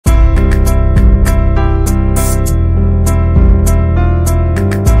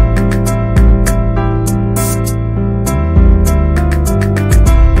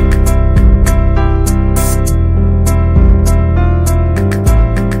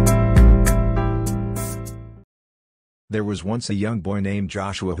There was once a young boy named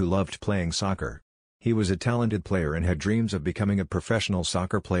Joshua who loved playing soccer. He was a talented player and had dreams of becoming a professional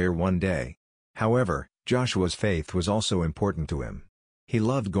soccer player one day. However, Joshua's faith was also important to him. He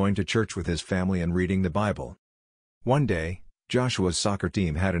loved going to church with his family and reading the Bible. One day, Joshua's soccer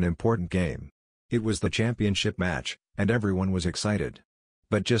team had an important game. It was the championship match, and everyone was excited.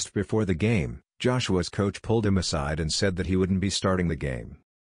 But just before the game, Joshua's coach pulled him aside and said that he wouldn't be starting the game.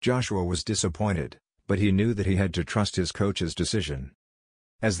 Joshua was disappointed, but he knew that he had to trust his coach's decision.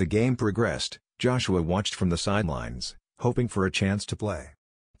 As the game progressed, Joshua watched from the sidelines, hoping for a chance to play.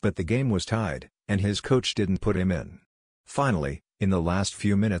 But the game was tied, and his coach didn't put him in. Finally, in the last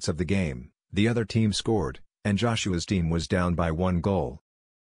few minutes of the game, the other team scored, and Joshua's team was down by 1 goal.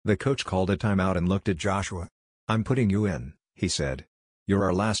 The coach called a timeout and looked at Joshua. "I'm putting you in," he said. "You're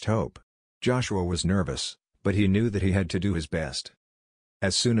our last hope." Joshua was nervous, but he knew that he had to do his best.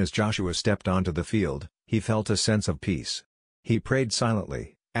 As soon as Joshua stepped onto the field, he felt a sense of peace. He prayed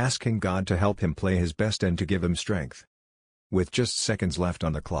silently, asking God to help him play his best and to give him strength. With just seconds left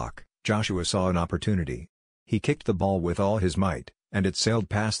on the clock, Joshua saw an opportunity. He kicked the ball with all his might, and it sailed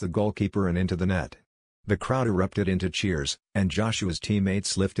past the goalkeeper and into the net. The crowd erupted into cheers, and Joshua's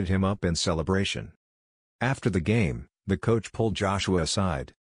teammates lifted him up in celebration. After the game, the coach pulled Joshua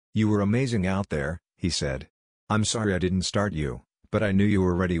aside. "You were amazing out there," he said. "I'm sorry I didn't start you, but I knew you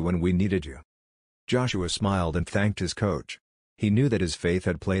were ready when we needed you." Joshua smiled and thanked his coach. He knew that his faith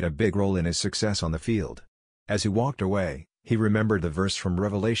had played a big role in his success on the field. As he walked away, he remembered the verse from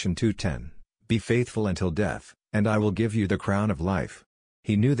Revelation 2:10, "Be faithful until death, and I will give you the crown of life."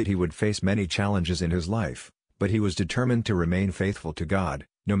 He knew that he would face many challenges in his life, but he was determined to remain faithful to God,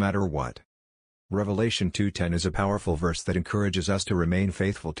 no matter what. Revelation 2:10 is a powerful verse that encourages us to remain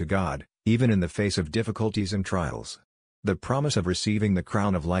faithful to God, even in the face of difficulties and trials. The promise of receiving the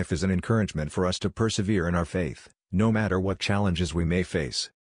crown of life is an encouragement for us to persevere in our faith, no matter what challenges we may face.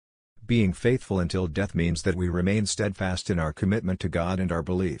 Being faithful until death means that we remain steadfast in our commitment to God and our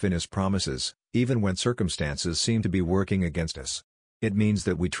belief in His promises, even when circumstances seem to be working against us. It means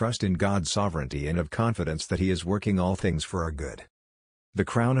that we trust in God's sovereignty and have confidence that He is working all things for our good. The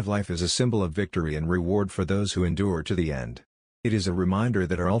crown of life is a symbol of victory and reward for those who endure to the end. It is a reminder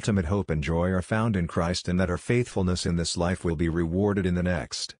that our ultimate hope and joy are found in Christ and that our faithfulness in this life will be rewarded in the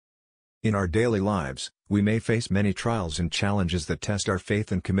next. In our daily lives, we may face many trials and challenges that test our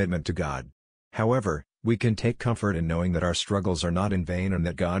faith and commitment to God. However, we can take comfort in knowing that our struggles are not in vain and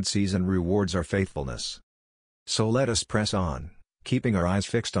that God sees and rewards our faithfulness. So let us press on, keeping our eyes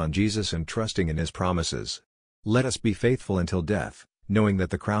fixed on Jesus and trusting in His promises. Let us be faithful until death, knowing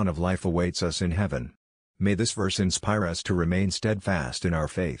that the crown of life awaits us in heaven. May this verse inspire us to remain steadfast in our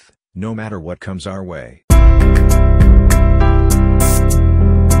faith, no matter what comes our way.